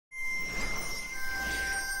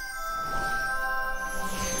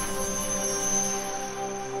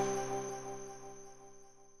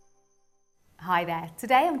Hi there.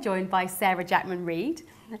 Today I'm joined by Sarah Jackman-Reid.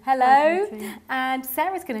 Hello. And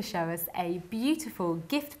Sarah's going to show us a beautiful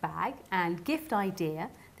gift bag and gift idea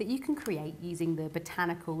that you can create using the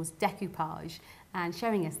Botanicals Decoupage, and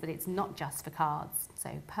showing us that it's not just for cards, so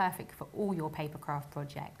perfect for all your paper craft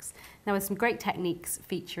projects. Now there's some great techniques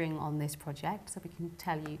featuring on this project, so we can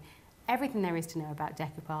tell you everything there is to know about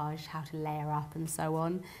decoupage, how to layer up and so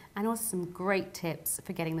on, and also some great tips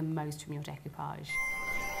for getting the most from your decoupage.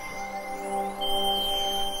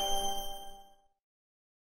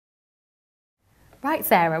 Right,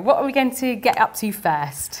 Sarah, what are we going to get up to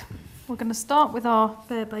first? We're going to start with our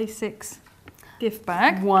Bare Basics gift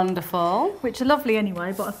bag. Wonderful. Which are lovely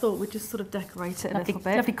anyway, but I thought we'd just sort of decorate it a little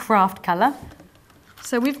bit. Lovely craft colour.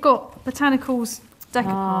 So we've got Botanicals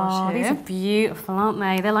Decoupage here. These are beautiful, aren't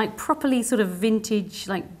they? They're like properly sort of vintage,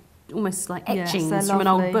 like almost like etchings from an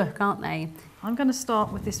old book, aren't they? I'm going to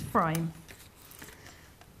start with this frame.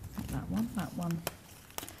 That one.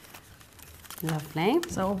 Lovely.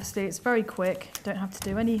 So obviously it's very quick, don't have to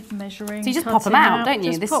do any measuring. So you just pop them out, don't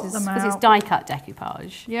you? This is because it's die cut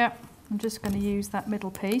decoupage. Yeah, I'm just going to use that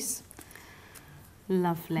middle piece.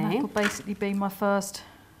 Lovely. That will basically be my first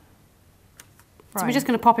frame. So we're just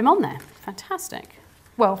going to pop him on there. Fantastic.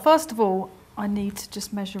 Well, first of all, I need to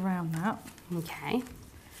just measure around that. Okay. You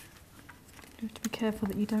have to be careful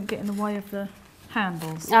that you don't get in the way of the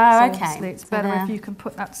handles. Oh, so okay. Obviously it's better if you can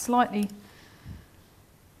put that slightly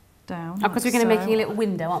down. Oh, because we're going to be making a little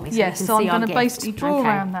window, aren't we? So yes, so I'm going to basically draw okay.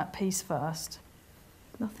 around that piece first.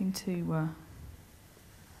 Nothing too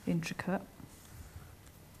intricate.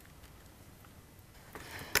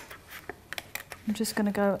 I'm just going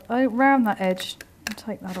to go around that edge and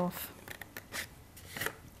take that off.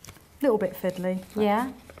 A little bit fiddly.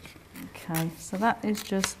 Yeah. Okay, so that is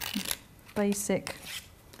just basic.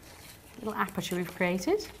 Little aperture we've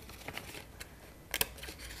created.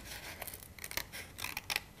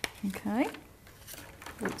 Okay.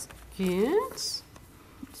 Looks good. It's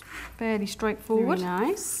fairly straightforward. Very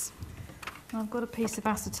nice. I've got a piece of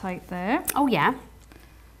acetate there. Oh yeah.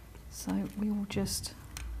 So we will just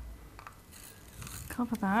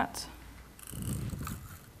cover that.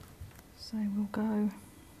 So we'll go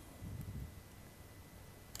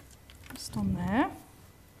just on there.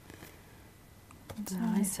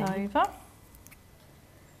 Turn it over.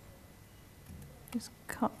 Just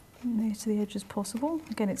cut near to the edge as possible.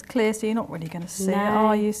 Again, it's clear, so you're not really going to see it,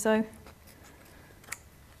 are you? So,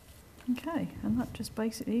 okay, and that just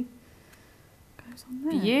basically goes on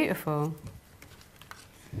there. Beautiful.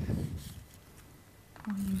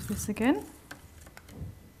 I'll use this again.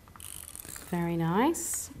 Very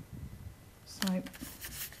nice. So,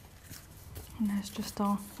 and there's just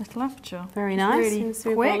our little aperture. Very nice. Really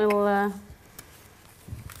so quick. We've got a little,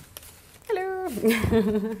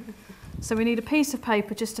 hello. So we need a piece of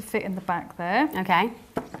paper just to fit in the back there. Okay.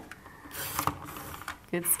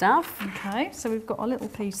 Good stuff. Okay, so we've got a little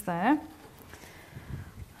piece there.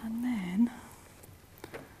 And then,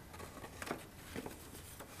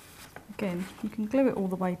 again, you can glue it all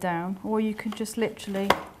the way down, or you can just literally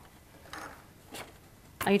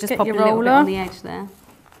You just get pop a your little bit roller on the edge there.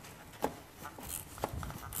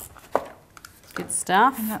 Good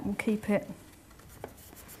stuff. and that will keep it,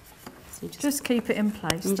 So you just keep it in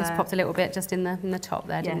place. You just popped a little bit just in the top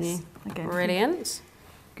there, didn't you? Again, Brilliant.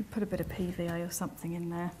 You could put a bit of PVA or something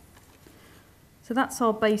in there. So that's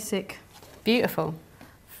our basic Beautiful.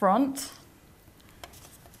 front.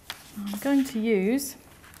 I'm going to use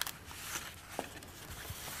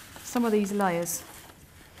some of these layers.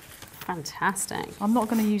 Fantastic. I'm not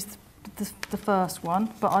going to use the first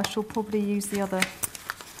one, but I shall probably use the other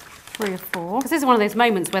 3 or 4. Because this is one of those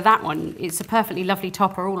moments where that one, it's a perfectly lovely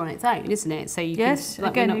topper all on its own, isn't it? So you can,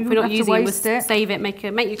 like, again, if we're not using it, we'll save it, make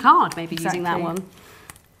your card maybe using that one.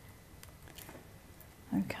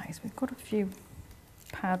 Okay, so we've got a few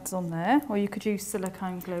pads on there, or you could use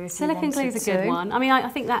silicone glue if you wanted to. Silicone glue is a good one. I mean, I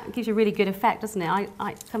think that gives you a really good effect, doesn't it?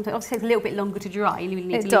 Sometimes it obviously takes a little bit longer to dry. You really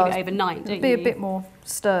need to leave it overnight, don't you? It'll be a bit more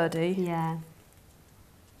sturdy. Yeah.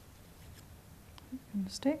 And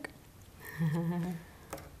stick.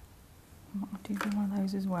 I'll do one of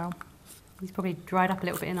those as well. He's probably dried up a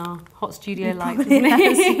little bit in our hot studio light, probably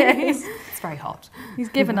isn't he? yes. It's very hot. He's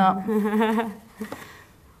given up.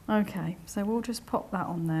 Okay, so we'll just pop that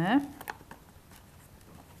on there.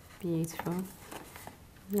 Beautiful.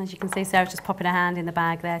 And as you can see, Sarah's just popping her hand in the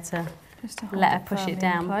bag there to let her push it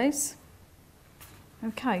down. In place.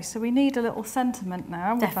 Okay, so we need a little sentiment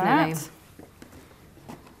now with Definitely. that.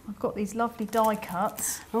 I've got these lovely die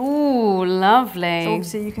cuts. Oh, lovely. So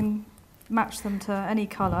obviously you can match them to any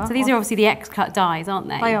colour. So these are obviously the X-cut dies, aren't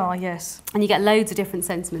they? They are, yes. And you get loads of different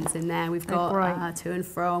sentiments in there. We've They're got to and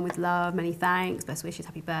from, with love, many thanks, best wishes,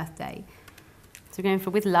 happy birthday. So we're going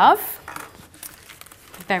for with love.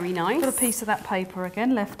 Very nice. Got a piece of that paper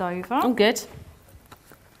again left over. Oh, good. So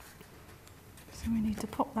we need to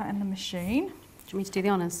pop that in the machine. Do you want me to do the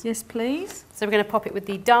honours? Yes, please. So we're going to pop it with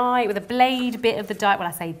the die, with a blade bit of the die. Well,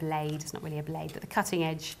 I say blade, it's not really a blade, but the cutting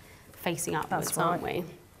edge facing upwards, aren't we?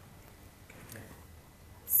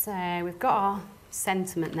 So we've got our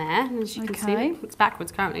sentiment there, and as you can see, it looks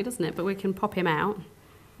backwards currently, doesn't it? But we can pop him out.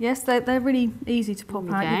 Yes, they're really easy to pop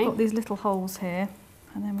out. You've got these little holes here,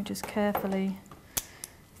 and then we just carefully,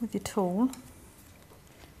 with your tool,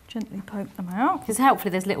 gently poke them out. It's helpful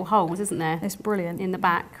if there's little holes, isn't there? It's brilliant. In the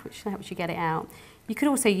back, which helps you get it out. You could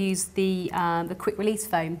also use the quick release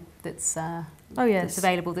foam that's that's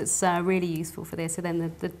available. That's really useful for this. So then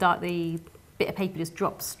the bit of paper just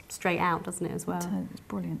drops straight out, doesn't it, as well? It's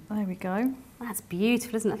brilliant. There we go. That's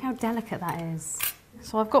beautiful, isn't it? Look how delicate that is.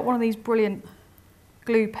 So I've got one of these brilliant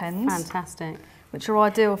glue pens. Fantastic. Which are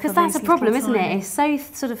ideal for these. Because that's a problem, isn't it? It's so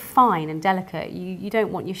sort of fine and delicate. You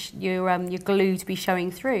don't want your glue to be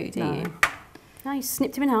showing through, do you? No, you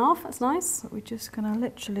snipped him in half. That's nice. But we're just going to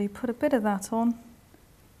literally put a bit of that on.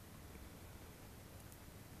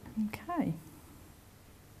 Okay.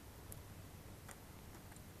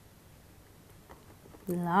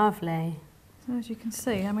 Lovely. So as you can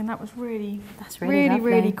see, I mean, that was really lovely.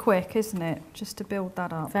 really quick, isn't it? Just to build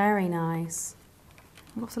that up. Very nice.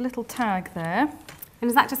 I've got a little tag there. And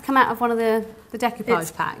does that just come out of one of the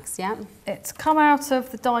decoupage packs, yeah? It's come out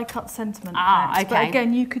of the die cut sentiment packs. Okay. But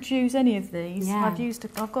again, you could use any of these. Yeah.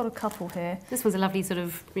 I've got a couple here. This one's a lovely sort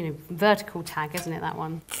of, vertical tag, isn't it, that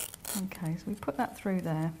one? Okay, so we put that through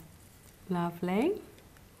there. Lovely.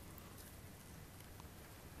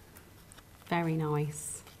 Very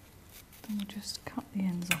nice. And we'll just cut the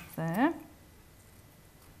ends off there.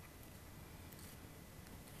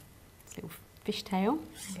 Little fishtail.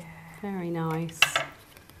 Yeah. Very nice.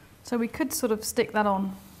 So we could sort of stick that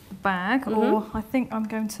on the bag, or I think I'm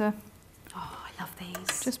going to... Oh, I love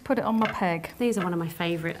these. Just put it on my peg. These are one of my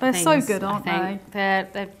favourite things. They're so good, aren't they?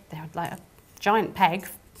 They're like a giant peg,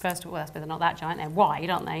 first of all. I suppose they're not that giant. They're wide,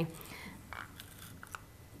 aren't they?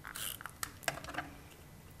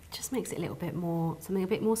 Just makes it a little bit more, something a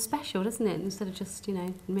bit more special, doesn't it? Instead of just,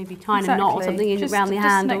 maybe tying a knot or something around the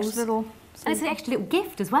handles. And it's an extra little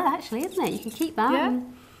gift as well, actually, isn't it? You can keep that. Yeah.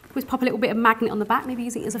 Always pop a little bit of magnet on the back, maybe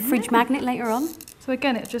using it as a fridge magnet later on. So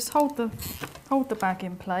again, it just hold the bag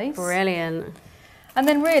in place. Brilliant. And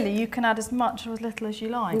then really you can add as much or as little as you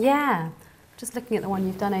like. Yeah. Just looking at the one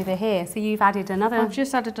you've done over here. So you've added another. I've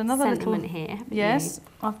just added another sentiment little here. Yes.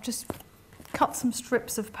 I've just cut some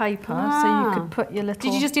strips of paper so you could put your little...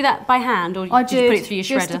 Did you just do that by hand, or did you put it through your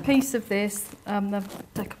shredder? Just a piece of this, the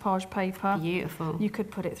decoupage paper. Beautiful. You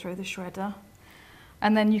could put it through the shredder.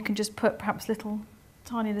 And then you can just put perhaps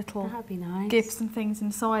tiny little That'd be nice. gifts and things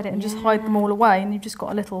inside it and just hide them all away, and you've just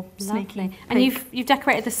got a little sneaky peek. And you've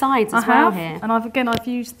decorated the sides as well here. And I've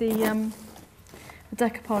used the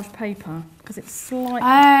decoupage paper because it's slightly...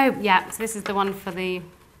 Oh, yeah. So this is the one for the...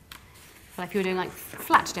 if you were doing like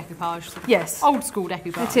flat decoupage. So yes. Old school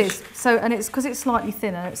decoupage. It is. So, and it's because it's slightly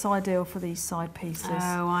thinner, it's ideal for these side pieces.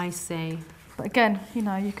 Oh, I see. But again,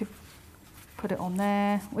 you could put it on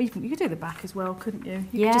there. Or even you could do the back as well, couldn't you?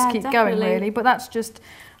 You could just keep going really. But that's just,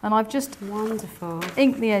 and I've just wonderful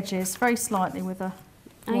inked the edges very slightly with a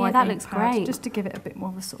white that ink looks pad, great. just to give it a bit more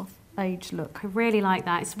of a sort of aged look. I really like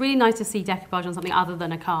that. It's really nice to see decoupage on something other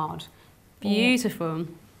than a card. Beautiful.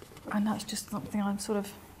 And that's just something I'm sort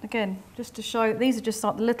of, again, just to show, these are just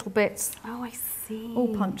like the little bits. Oh, I see.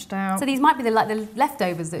 All punched out. So these might be the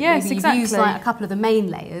leftovers that maybe you've used like a couple of the main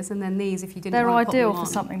layers, and then these, if you didn't want to put them on. They're ideal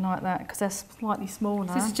for something like that because they're slightly smaller.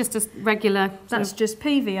 So this is just a regular... That's just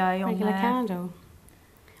PVA on regular there. candle.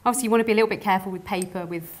 Obviously, you want to be a little bit careful with paper,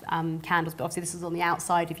 with candles, but obviously this is on the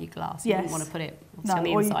outside of your glass. You wouldn't want to put it on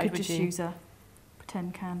the inside, or you could just use a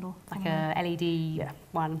pretend candle. Like a LED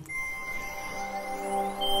one.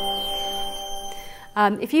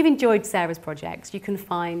 If you've enjoyed Sarah's projects, you can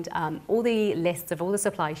find all the lists of all the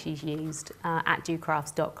supplies she's used at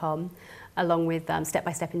docrafts.com, along with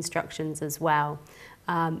step-by-step instructions as well.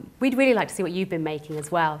 We'd really like to see what you've been making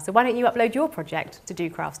as well. So why don't you upload your project to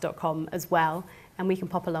docrafts.com as well, and we can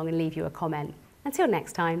pop along and leave you a comment. Until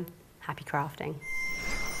next time, happy crafting.